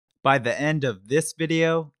By the end of this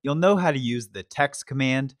video, you'll know how to use the text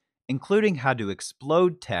command, including how to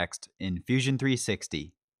explode text in Fusion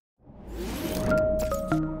 360.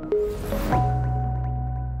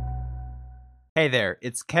 Hey there,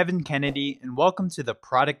 it's Kevin Kennedy, and welcome to the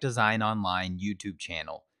Product Design Online YouTube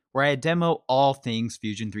channel, where I demo all things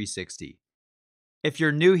Fusion 360. If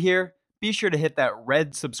you're new here, be sure to hit that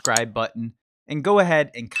red subscribe button and go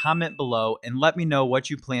ahead and comment below and let me know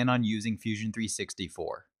what you plan on using Fusion 360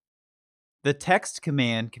 for. The text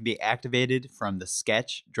command can be activated from the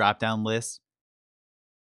Sketch drop-down list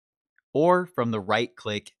or from the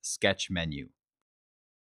right-click Sketch menu.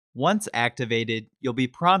 Once activated, you'll be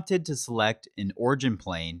prompted to select an origin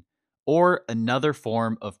plane or another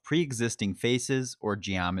form of pre-existing faces or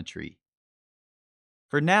geometry.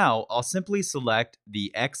 For now, I'll simply select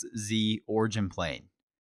the XZ origin plane.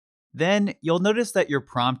 Then you'll notice that you're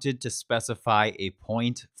prompted to specify a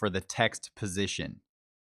point for the text position.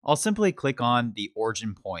 I'll simply click on the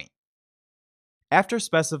origin point. After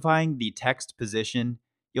specifying the text position,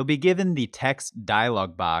 you'll be given the text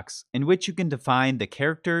dialog box in which you can define the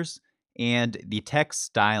characters and the text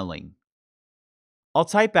styling. I'll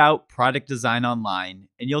type out Product Design Online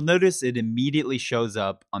and you'll notice it immediately shows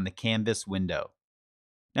up on the canvas window.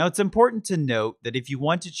 Now it's important to note that if you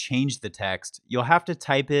want to change the text, you'll have to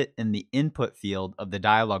type it in the input field of the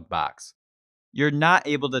dialog box. You're not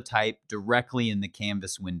able to type directly in the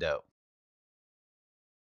canvas window.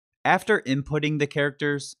 After inputting the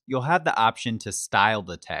characters, you'll have the option to style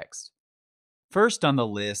the text. First on the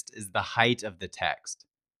list is the height of the text.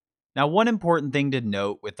 Now, one important thing to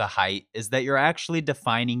note with the height is that you're actually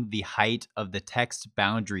defining the height of the text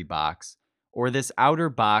boundary box, or this outer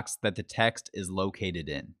box that the text is located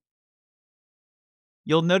in.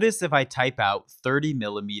 You'll notice if I type out 30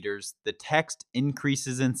 millimeters, the text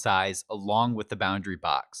increases in size along with the boundary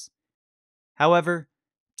box. However,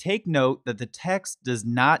 take note that the text does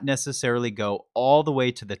not necessarily go all the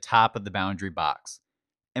way to the top of the boundary box,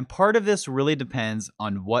 and part of this really depends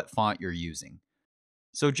on what font you're using.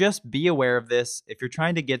 So just be aware of this if you're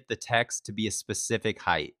trying to get the text to be a specific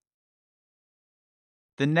height.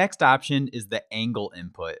 The next option is the angle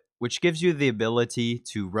input, which gives you the ability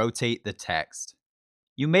to rotate the text.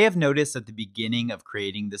 You may have noticed at the beginning of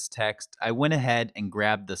creating this text, I went ahead and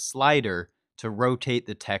grabbed the slider to rotate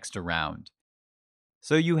the text around.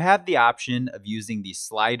 So you have the option of using the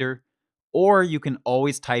slider, or you can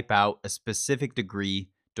always type out a specific degree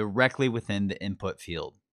directly within the input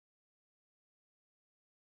field.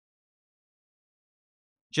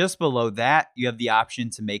 Just below that, you have the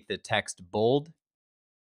option to make the text bold,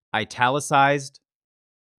 italicized,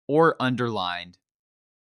 or underlined,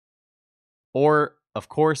 or, of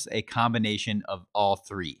course, a combination of all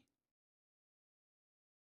three.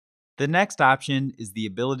 The next option is the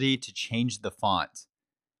ability to change the font,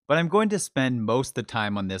 but I'm going to spend most of the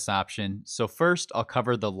time on this option, so first I'll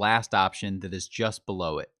cover the last option that is just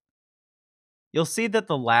below it. You'll see that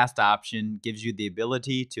the last option gives you the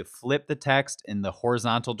ability to flip the text in the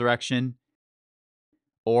horizontal direction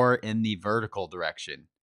or in the vertical direction.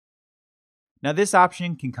 Now this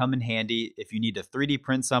option can come in handy if you need to 3D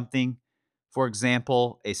print something, for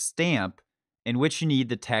example, a stamp in which you need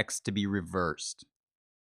the text to be reversed.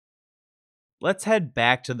 Let's head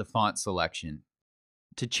back to the font selection.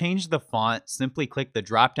 To change the font, simply click the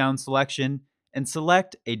drop-down selection and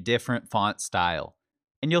select a different font style.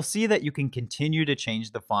 And you'll see that you can continue to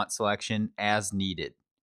change the font selection as needed.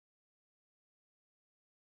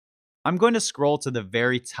 I'm going to scroll to the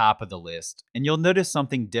very top of the list, and you'll notice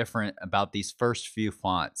something different about these first few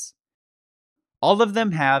fonts. All of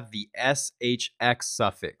them have the SHX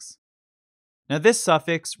suffix. Now this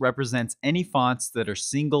suffix represents any fonts that are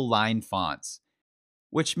single line fonts,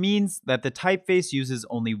 which means that the typeface uses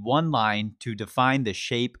only one line to define the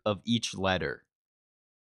shape of each letter.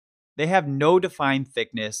 They have no defined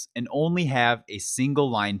thickness and only have a single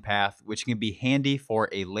line path, which can be handy for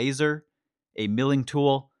a laser, a milling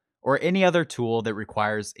tool, or any other tool that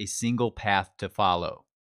requires a single path to follow.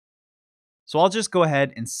 So I'll just go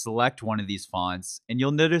ahead and select one of these fonts, and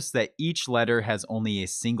you'll notice that each letter has only a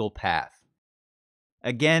single path.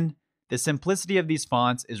 Again, the simplicity of these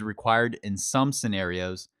fonts is required in some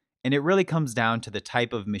scenarios, and it really comes down to the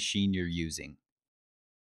type of machine you're using.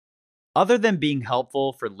 Other than being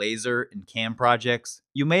helpful for laser and CAM projects,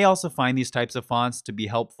 you may also find these types of fonts to be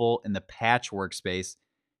helpful in the patch workspace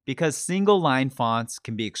because single line fonts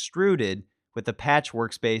can be extruded with the patch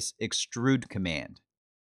workspace extrude command.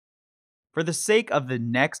 For the sake of the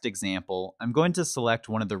next example, I'm going to select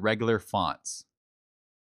one of the regular fonts.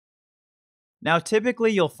 Now,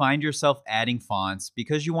 typically you'll find yourself adding fonts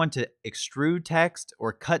because you want to extrude text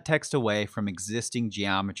or cut text away from existing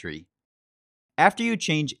geometry. After you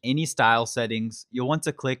change any style settings, you'll want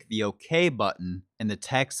to click the OK button in the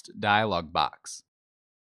text dialog box.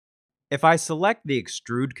 If I select the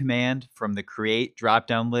Extrude command from the Create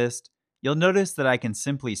drop-down list, you'll notice that I can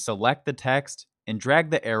simply select the text and drag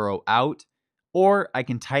the arrow out, or I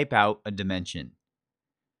can type out a dimension.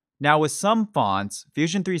 Now with some fonts,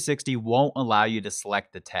 Fusion 360 won't allow you to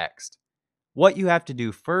select the text. What you have to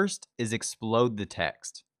do first is explode the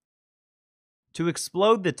text. To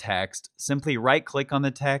explode the text, simply right-click on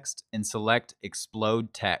the text and select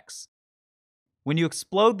Explode Text. When you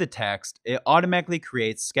explode the text, it automatically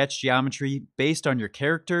creates sketch geometry based on your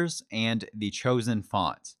characters and the chosen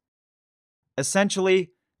font.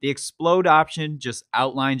 Essentially, the explode option just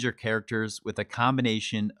outlines your characters with a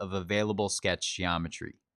combination of available sketch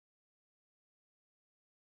geometry.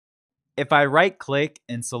 If I right-click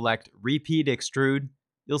and select Repeat Extrude,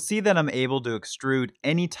 you'll see that I'm able to extrude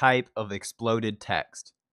any type of exploded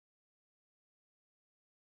text.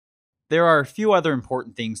 There are a few other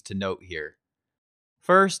important things to note here.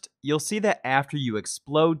 First, you'll see that after you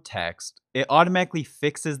explode text, it automatically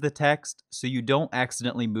fixes the text so you don't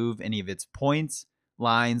accidentally move any of its points,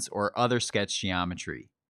 lines, or other sketch geometry.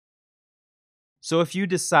 So if you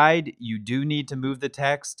decide you do need to move the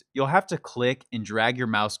text, you'll have to click and drag your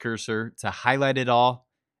mouse cursor to highlight it all,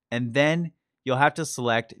 and then you'll have to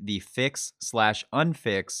select the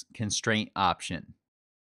Fix/Unfix constraint option.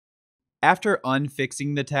 After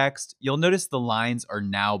unfixing the text, you'll notice the lines are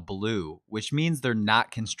now blue, which means they're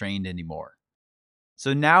not constrained anymore.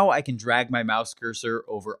 So now I can drag my mouse cursor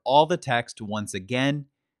over all the text once again,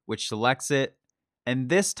 which selects it, and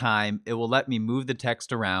this time it will let me move the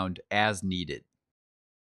text around as needed.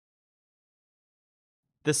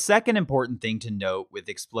 The second important thing to note with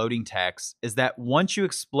exploding text is that once you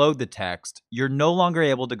explode the text, you're no longer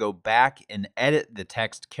able to go back and edit the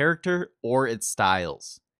text character or its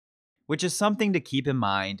styles, which is something to keep in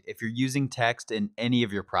mind if you're using text in any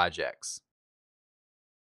of your projects.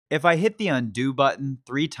 If I hit the undo button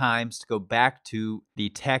 3 times to go back to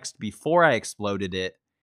the text before I exploded it,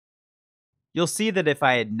 you'll see that if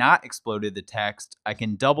I had not exploded the text, I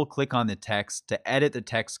can double click on the text to edit the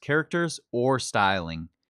text characters or styling.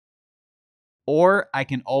 Or I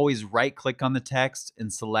can always right click on the text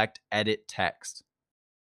and select Edit Text.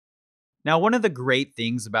 Now, one of the great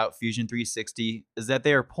things about Fusion 360 is that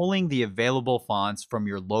they are pulling the available fonts from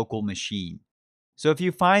your local machine. So if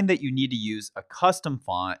you find that you need to use a custom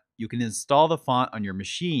font, you can install the font on your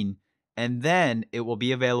machine, and then it will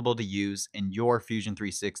be available to use in your Fusion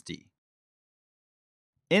 360.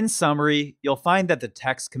 In summary, you'll find that the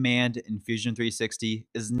text command in Fusion 360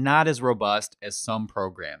 is not as robust as some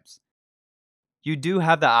programs. You do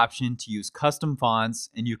have the option to use custom fonts,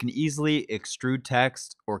 and you can easily extrude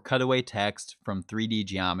text or cut away text from 3D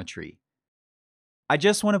geometry. I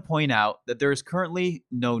just want to point out that there is currently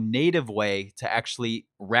no native way to actually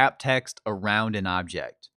wrap text around an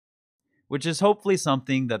object, which is hopefully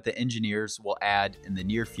something that the engineers will add in the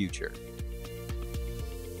near future.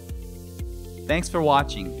 Thanks for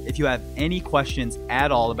watching. If you have any questions at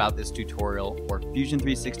all about this tutorial or Fusion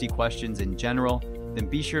 360 questions in general, then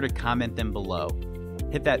be sure to comment them below.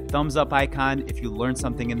 Hit that thumbs up icon if you learned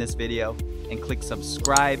something in this video, and click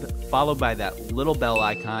subscribe, followed by that little bell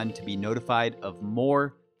icon to be notified of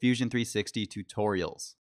more Fusion 360 tutorials.